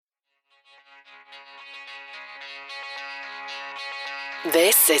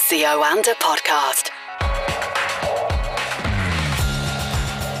This is the Oanda Podcast.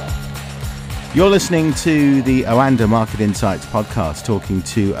 You're listening to the Oanda Market Insights Podcast, talking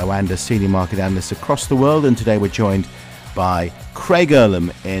to Oanda senior market analysts across the world, and today we're joined by Craig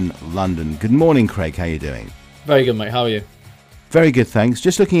Erlam in London. Good morning, Craig. How are you doing? Very good, mate. How are you? Very good, thanks.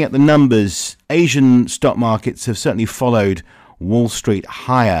 Just looking at the numbers, Asian stock markets have certainly followed Wall Street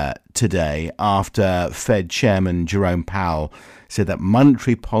higher today after Fed Chairman Jerome Powell said that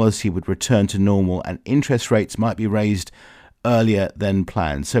monetary policy would return to normal and interest rates might be raised earlier than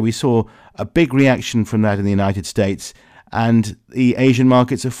planned. So we saw a big reaction from that in the United States, and the Asian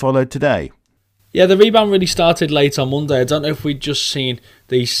markets have followed today. Yeah, the rebound really started late on Monday. I don't know if we'd just seen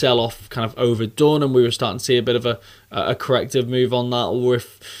the sell-off kind of overdone and we were starting to see a bit of a corrective move on that, or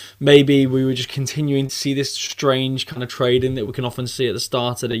if maybe we were just continuing to see this strange kind of trading that we can often see at the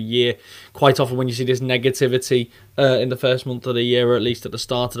start of the year. Quite often when you see this negativity in the first month of the year, or at least at the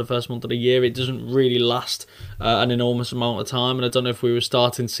start of the first month of the year, it doesn't really last an enormous amount of time. And I don't know if we were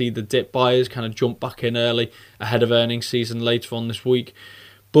starting to see the dip buyers kind of jump back in early ahead of earnings season later on this week.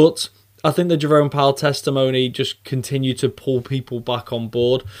 But I think the Jerome Powell testimony just continued to pull people back on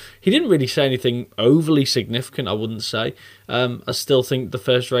board. He didn't really say anything overly significant, I wouldn't say. I still think the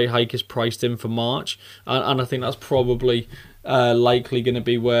first rate hike is priced in for March, and I think that's probably likely going to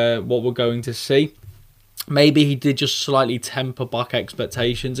be what we're going to see. Maybe he did just slightly temper back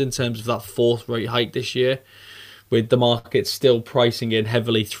expectations in terms of that fourth rate hike this year, with the market still pricing in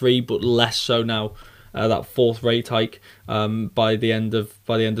heavily 3, but less so now. That fourth rate hike by the end of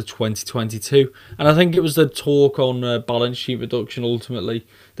 2022, and I think it was the talk on balance sheet reduction ultimately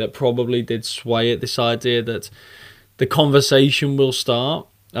that probably did sway it. This idea that the conversation will start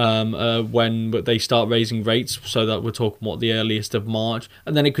when they start raising rates, so that we're talking the earliest of March,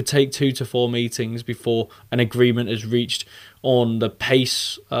 and then it could take 2 to 4 meetings before an agreement is reached on the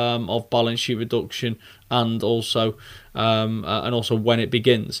pace of balance sheet reduction and also when it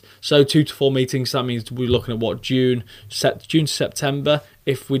begins. So 2 to 4 meetings, that means we're looking at June to September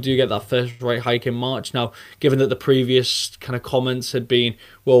if we do get that first rate hike in March. Now, given that the previous kind of comments had been,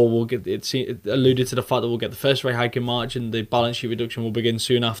 it alluded to the fact that we'll get the first rate hike in March and the balance sheet reduction will begin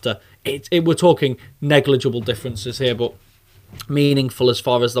soon after. We're talking negligible differences here, but meaningful as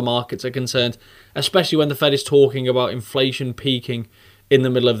far as the markets are concerned, especially when the Fed is talking about inflation peaking in the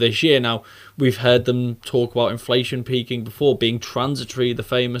middle of this year. Now, we've heard them talk about inflation peaking before, being transitory, the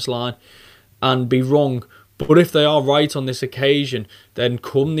famous line, and be wrong. But if they are right on this occasion, then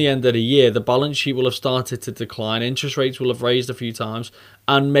come the end of the year, the balance sheet will have started to decline, interest rates will have raised a few times,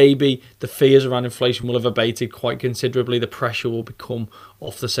 and maybe the fears around inflation will have abated quite considerably. The pressure will become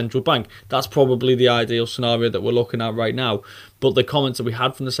off the central bank. That's probably the ideal scenario that we're looking at right now. But the comments that we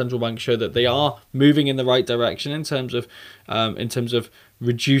had from the central bank show that they are moving in the right direction in terms of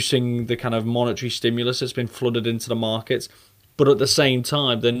reducing the kind of monetary stimulus that's been flooded into the markets. But at the same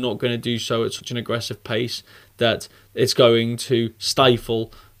time, they're not going to do so at such an aggressive pace that it's going to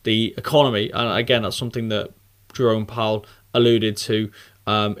stifle the economy. And again, that's something that Jerome Powell alluded to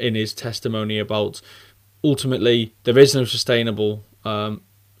in his testimony about ultimately there is no sustainable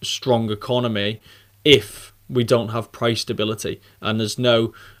strong economy if we don't have price stability, and there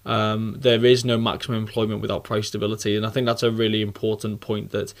is no maximum employment without price stability. And I think that's a really important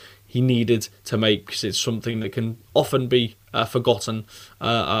point that he needed to make, because it's something that can often be forgotten,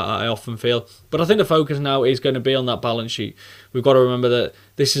 I often feel. But I think the focus now is going to be on that balance sheet. We've got to remember that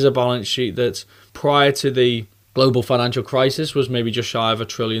this is a balance sheet that prior to the global financial crisis was maybe just shy of $1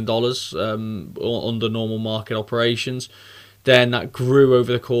 trillion under normal market operations. Then that grew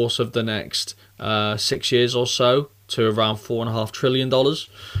over the course of the next 6 years or so to around $4.5 trillion.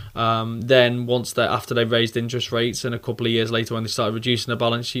 Then after they raised interest rates, and a couple of years later when they started reducing the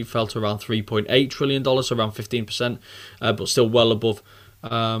balance sheet, fell to around $3.8 trillion, so around 15%, but still well above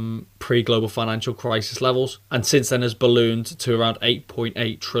pre-global financial crisis levels, and since then has ballooned to around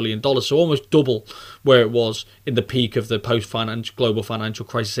 $8.8 trillion, so almost double where it was in the peak of the global financial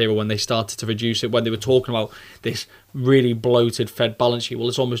crisis era when they started to reduce it, when they were talking about this really bloated Fed balance sheet. Well,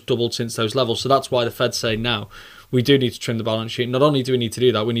 it's almost doubled since those levels, so that's why the Fed's saying now we do need to trim the balance sheet. Not only do we need to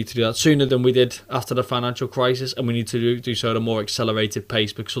do that, we need to do that sooner than we did after the financial crisis, and we need to do so at a more accelerated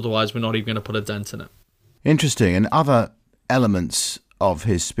pace, because otherwise we're not even going to put a dent in it. Interesting. And other elements of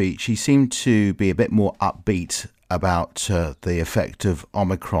his speech, he seemed to be a bit more upbeat about the effect of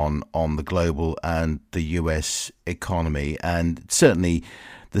Omicron on the global and the US economy. And certainly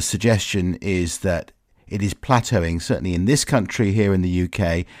the suggestion is that it is plateauing, certainly in this country here in the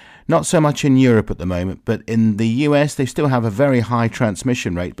UK, Not so much in Europe at the moment, but in the US, they still have a very high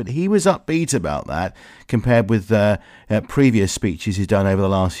transmission rate. But he was upbeat about that compared with previous speeches he's done over the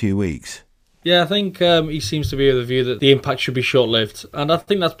last few weeks. Yeah, I think he seems to be of the view that the impact should be short-lived. And I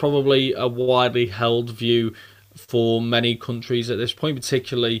think that's probably a widely held view for many countries at this point,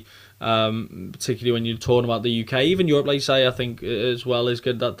 particularly when you're talking about the UK. Even Europe, like you say, I think as well is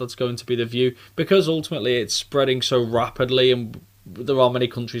good that that's going to be the view, because ultimately it's spreading so rapidly, and there are many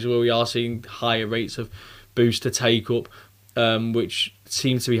countries where we are seeing higher rates of booster take-up, which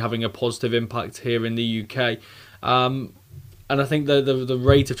seems to be having a positive impact here in the UK. And I think the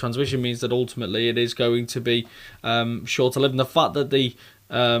rate of transmission means that ultimately it is going to be shorter lived. And the fact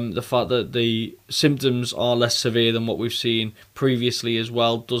that the symptoms are less severe than what we've seen previously as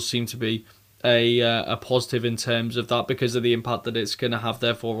well does seem to be a positive in terms of that, because of the impact that it's going to have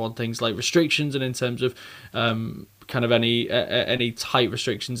therefore on things like restrictions, and in terms of kind of any tight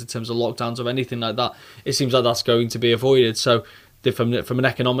restrictions in terms of lockdowns or anything like that. It seems like that's going to be avoided. So from an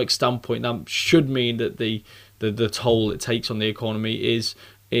economic standpoint, that should mean that the toll it takes on the economy is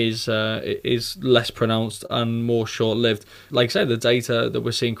less pronounced and more short-lived. Like I said, the data that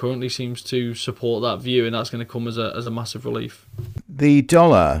we're seeing currently seems to support that view, and that's going to come as a massive relief. The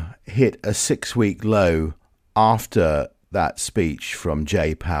dollar hit a 6-week low after that speech from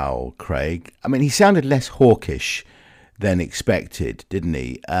Jay Powell, Craig. I mean, he sounded less hawkish than expected, didn't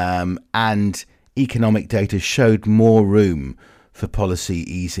he? And economic data showed more room for policy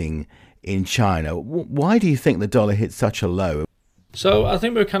easing in China. Why do you think the dollar hit such a low? So I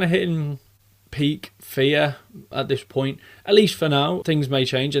think we're kind of hitting peak fear at this point, at least for now. Things may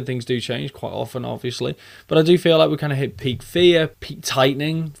change, and things do change quite often, obviously. But I do feel like we kind of hit peak fear, peak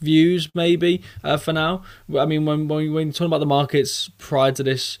tightening views, maybe, for now. I mean, when talking about the markets prior to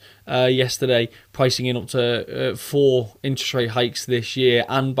this yesterday, pricing in up to 4 interest rate hikes this year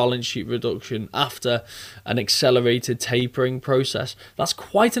and balance sheet reduction after an accelerated tapering process, that's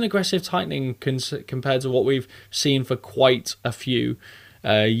quite an aggressive tightening compared to what we've seen for quite a few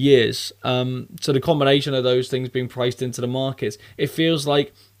years. So the combination of those things being priced into the markets, it feels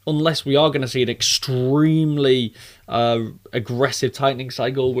like unless we are going to see an extremely aggressive tightening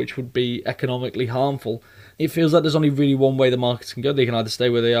cycle, which would be economically harmful, it feels like there's only really one way the markets can go. They can either stay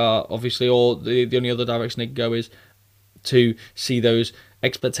where they are, obviously, or the only other direction they can go is to see those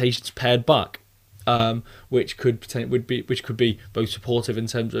expectations pared back, which could be both supportive in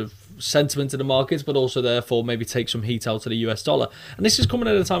terms of sentiment in the markets, but also therefore maybe take some heat out of the US dollar. And this is coming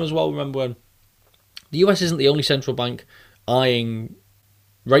at a time as well, remember, when the US isn't the only central bank eyeing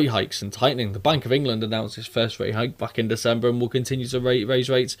rate hikes and tightening. The Bank of England announced its first rate hike back in December and will continue to raise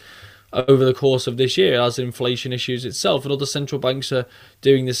rates over the course of this year as inflation issues itself, and other central banks are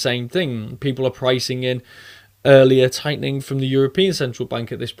doing the same thing. People are pricing in earlier tightening from the European Central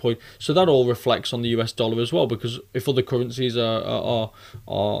Bank at this point, so that all reflects on the US dollar as well, because if other currencies are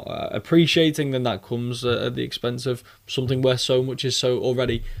appreciating, then that comes at the expense of something where so much is so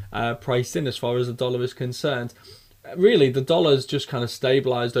already priced in as far as the dollar is concerned. Really, the dollar has just kind of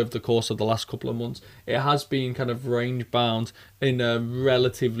stabilised over the course of the last couple of months. It has been kind of range bound in a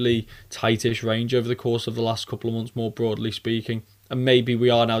relatively tightish range over the course of the last couple of months, more broadly speaking. And maybe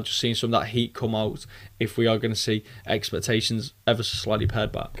we are now just seeing some of that heat come out if we are going to see expectations ever so slightly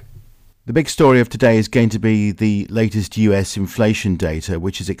pared back. The big story of today is going to be the latest US inflation data,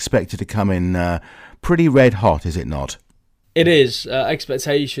 which is expected to come in pretty red hot, is it not? It is.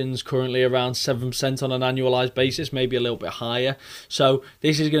 Expectations currently around 7% on an annualised basis, maybe a little bit higher. So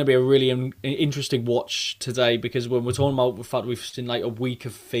this is going to be a really interesting watch today, because when we're talking about the fact we've seen like a week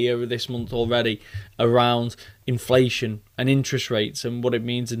of fear this month already around inflation and interest rates and what it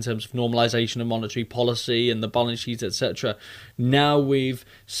means in terms of normalisation of monetary policy and the balance sheet, etc. Now we've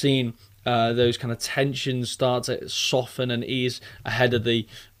seen those kind of tensions start to soften and ease ahead of the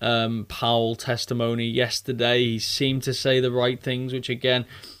Powell testimony yesterday. He seemed to say the right things, which again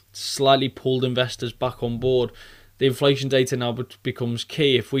slightly pulled investors back on board. The inflation data now becomes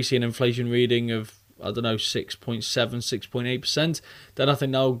key. If we see an inflation reading of, 6.7%, 6.8%, then I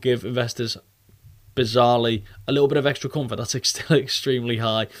think that will give investors, bizarrely, a little bit of extra comfort. That's still extremely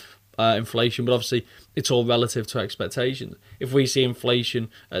high inflation, but obviously it's all relative to expectations. If we see inflation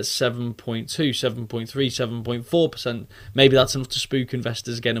at 7.2, 7.3, 7.4%, maybe that's enough to spook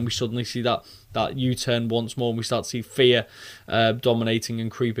investors again, and we suddenly see that U-turn once more, and we start to see fear dominating and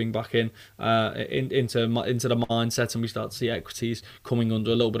creeping back into the mindset, and we start to see equities coming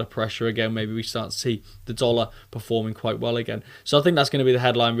under a little bit of pressure again. Maybe we start to see the dollar performing quite well again. So I think that's going to be the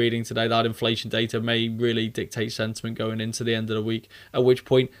headline reading today. That inflation data may really dictate sentiment going into the end of the week, at which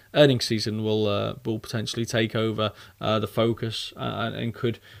point earnings season will potentially take over the focus and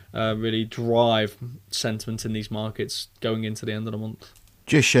could really drive sentiment in these markets going into the end of the month.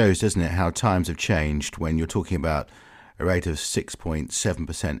 Just shows, doesn't it, how times have changed when you're talking about a rate of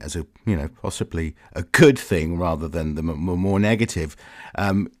 6.7% as a, possibly a good thing rather than the more negative.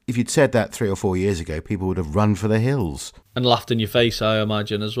 If you'd said that 3 or 4 years ago, people would have run for the hills. And laughed in your face, I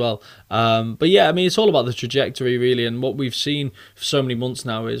imagine, as well. But yeah, I mean, it's all about the trajectory, really. And what we've seen for so many months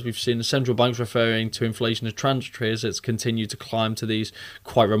now is we've seen the central banks referring to inflation as transitory as it's continued to climb to these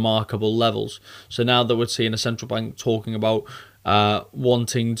quite remarkable levels. So now that we're seeing a central bank talking about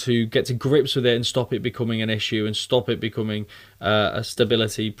wanting to get to grips with it and stop it becoming an issue and stop it becoming a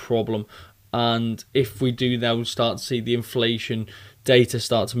stability problem. And if we do now start to see the inflation data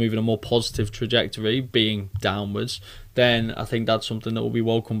start to move in a more positive trajectory, being downwards, then I think that's something that will be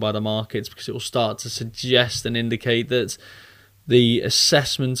welcomed by the markets, because it will start to suggest and indicate that the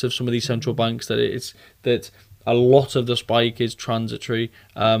assessment of some of these central banks that a lot of the spike is transitory,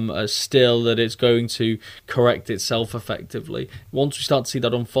 still that it's going to correct itself effectively. Once we start to see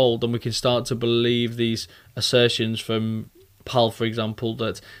that unfold, then we can start to believe these assertions from Powell, for example,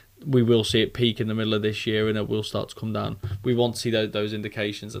 that we will see it peak in the middle of this year and it will start to come down. We want to see those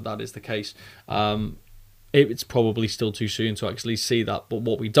indications that is the case. It's probably still too soon to actually see that, but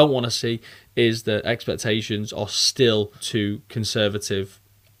what we don't want to see is that expectations are still too conservative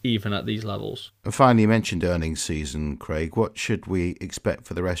even at these levels. And finally, you mentioned earnings season, Craig. What should we expect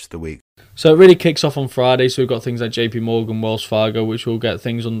for the rest of the week? So it really kicks off on Friday. So we've got things like JP Morgan, Wells Fargo, which will get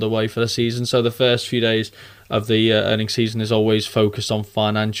things underway for the season. So the first few days of the earnings season is always focused on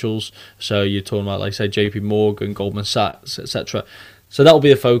financials. So you're talking about, like, say, JP Morgan, Goldman Sachs, etc. So that will be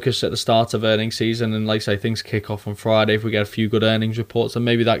the focus at the start of earnings season. And like I say, things kick off on Friday. If we get a few good earnings reports, then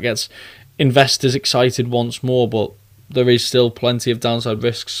maybe that gets investors excited once more. But there is still plenty of downside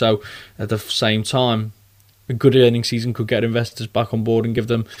risks. So at the same time, a good earnings season could get investors back on board and give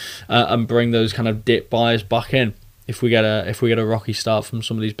them and bring those kind of dip buyers back in. If we get a rocky start from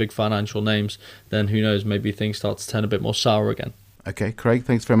some of these big financial names, then who knows, maybe things start to turn a bit more sour again. Okay, Craig,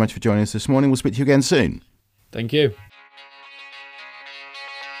 thanks very much for joining us this morning. We'll speak to you again soon. Thank you.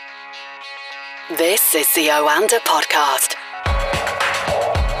 This is the Oanda Podcast.